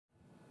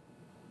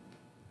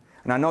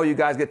And I know you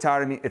guys get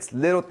tired of me. It's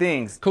little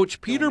things. Coach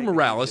Peter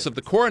Morales of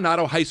the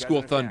Coronado High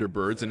School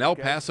Thunderbirds in El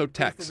Paso,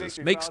 Texas,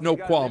 makes no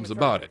qualms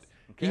about it.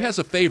 He has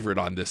a favorite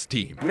on this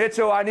team.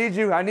 Mitchell, I need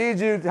you. I need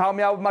you to help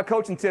me out with my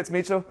coaching tips,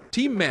 Mitchell.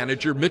 Team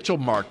manager Mitchell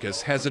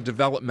Marcus has a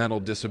developmental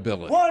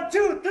disability. 1,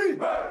 2, 3.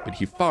 But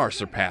he far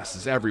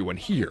surpasses everyone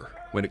here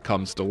when it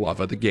comes to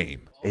love of the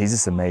game. He's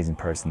just an amazing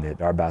person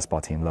that our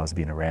basketball team loves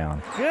being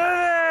around.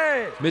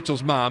 Good.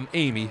 Mitchell's mom,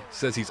 Amy,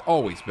 says he's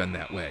always been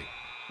that way.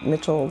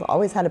 Mitchell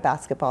always had a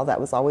basketball. That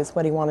was always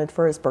what he wanted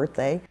for his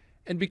birthday.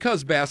 And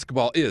because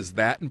basketball is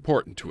that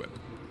important to him,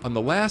 on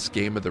the last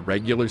game of the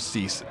regular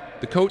season,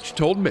 the coach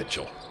told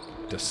Mitchell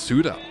to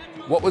suit up.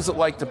 What was it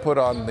like to put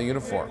on the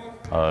uniform?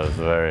 I was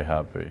very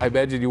happy. I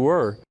imagine you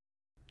were.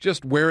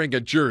 Just wearing a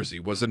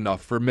jersey was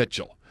enough for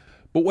Mitchell.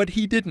 But what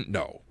he didn't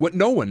know, what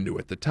no one knew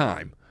at the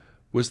time,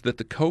 was that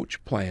the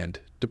coach planned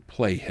to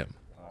play him.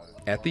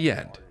 At the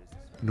end,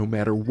 no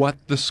matter what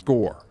the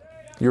score.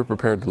 You were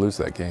prepared to lose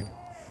that game.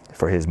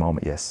 For his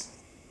moment, yes.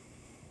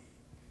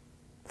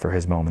 For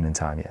his moment in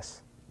time,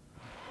 yes.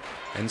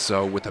 And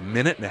so, with a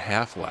minute and a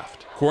half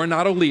left,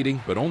 Coronado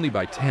leading, but only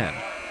by 10,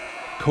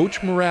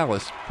 Coach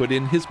Morales put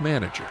in his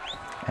manager.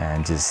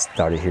 And just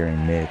started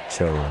hearing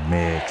Mitchell,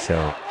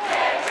 Mitchell.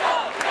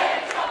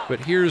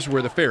 But here's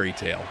where the fairy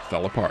tale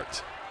fell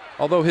apart.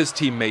 Although his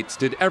teammates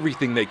did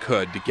everything they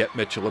could to get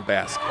Mitchell a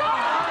basket,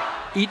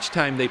 each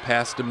time they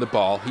passed him the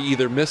ball, he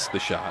either missed the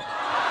shot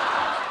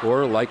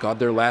or, like on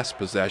their last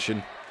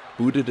possession,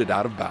 booted it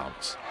out of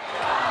bounds,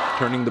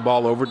 turning the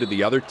ball over to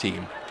the other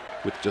team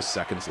with just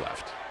seconds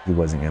left. He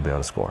wasn't going to be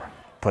able to score.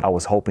 But I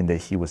was hoping that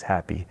he was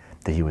happy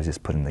that he was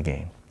just put in the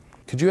game.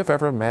 Could you have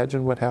ever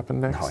imagined what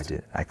happened next? No, I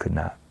did. I could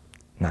not.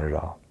 Not at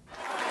all.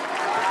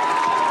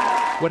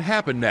 What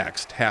happened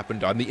next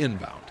happened on the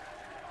inbound.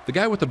 The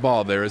guy with the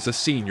ball there is a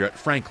senior at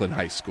Franklin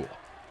High School,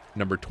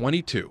 number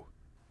 22,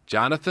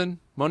 Jonathan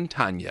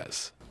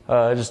Montañez.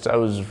 I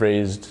was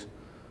raised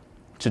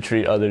to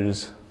treat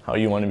others how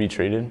you want to be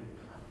treated.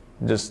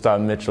 Just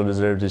thought Mitchell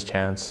deserved his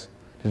chance,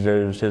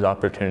 deserves his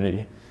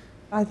opportunity.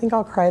 I think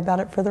I'll cry about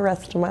it for the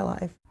rest of my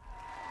life.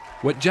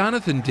 What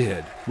Jonathan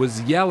did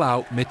was yell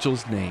out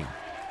Mitchell's name,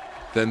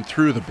 then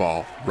threw the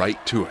ball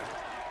right to it.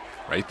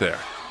 Right there.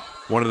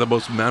 One of the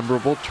most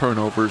memorable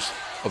turnovers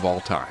of all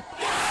time.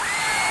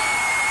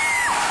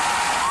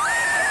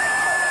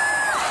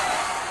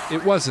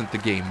 It wasn't the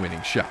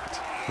game-winning shot.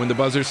 When the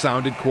buzzer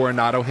sounded,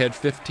 Coronado had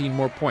 15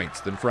 more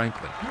points than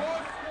Franklin.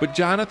 But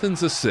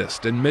Jonathan's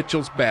assist and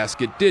Mitchell's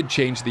basket did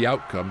change the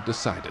outcome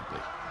decidedly.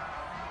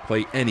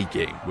 Play any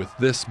game with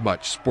this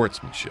much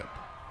sportsmanship.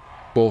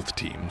 Both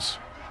teams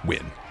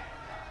win.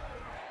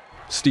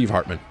 Steve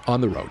Hartman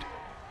on the road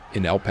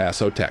in El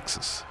Paso,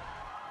 Texas.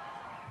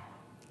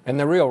 And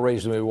the real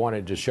reason we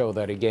wanted to show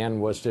that again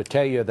was to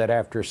tell you that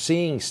after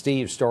seeing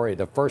Steve's story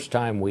the first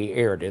time we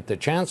aired it, the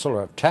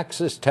chancellor of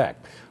Texas Tech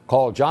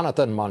called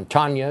Jonathan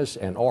Montañez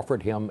and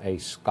offered him a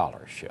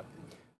scholarship.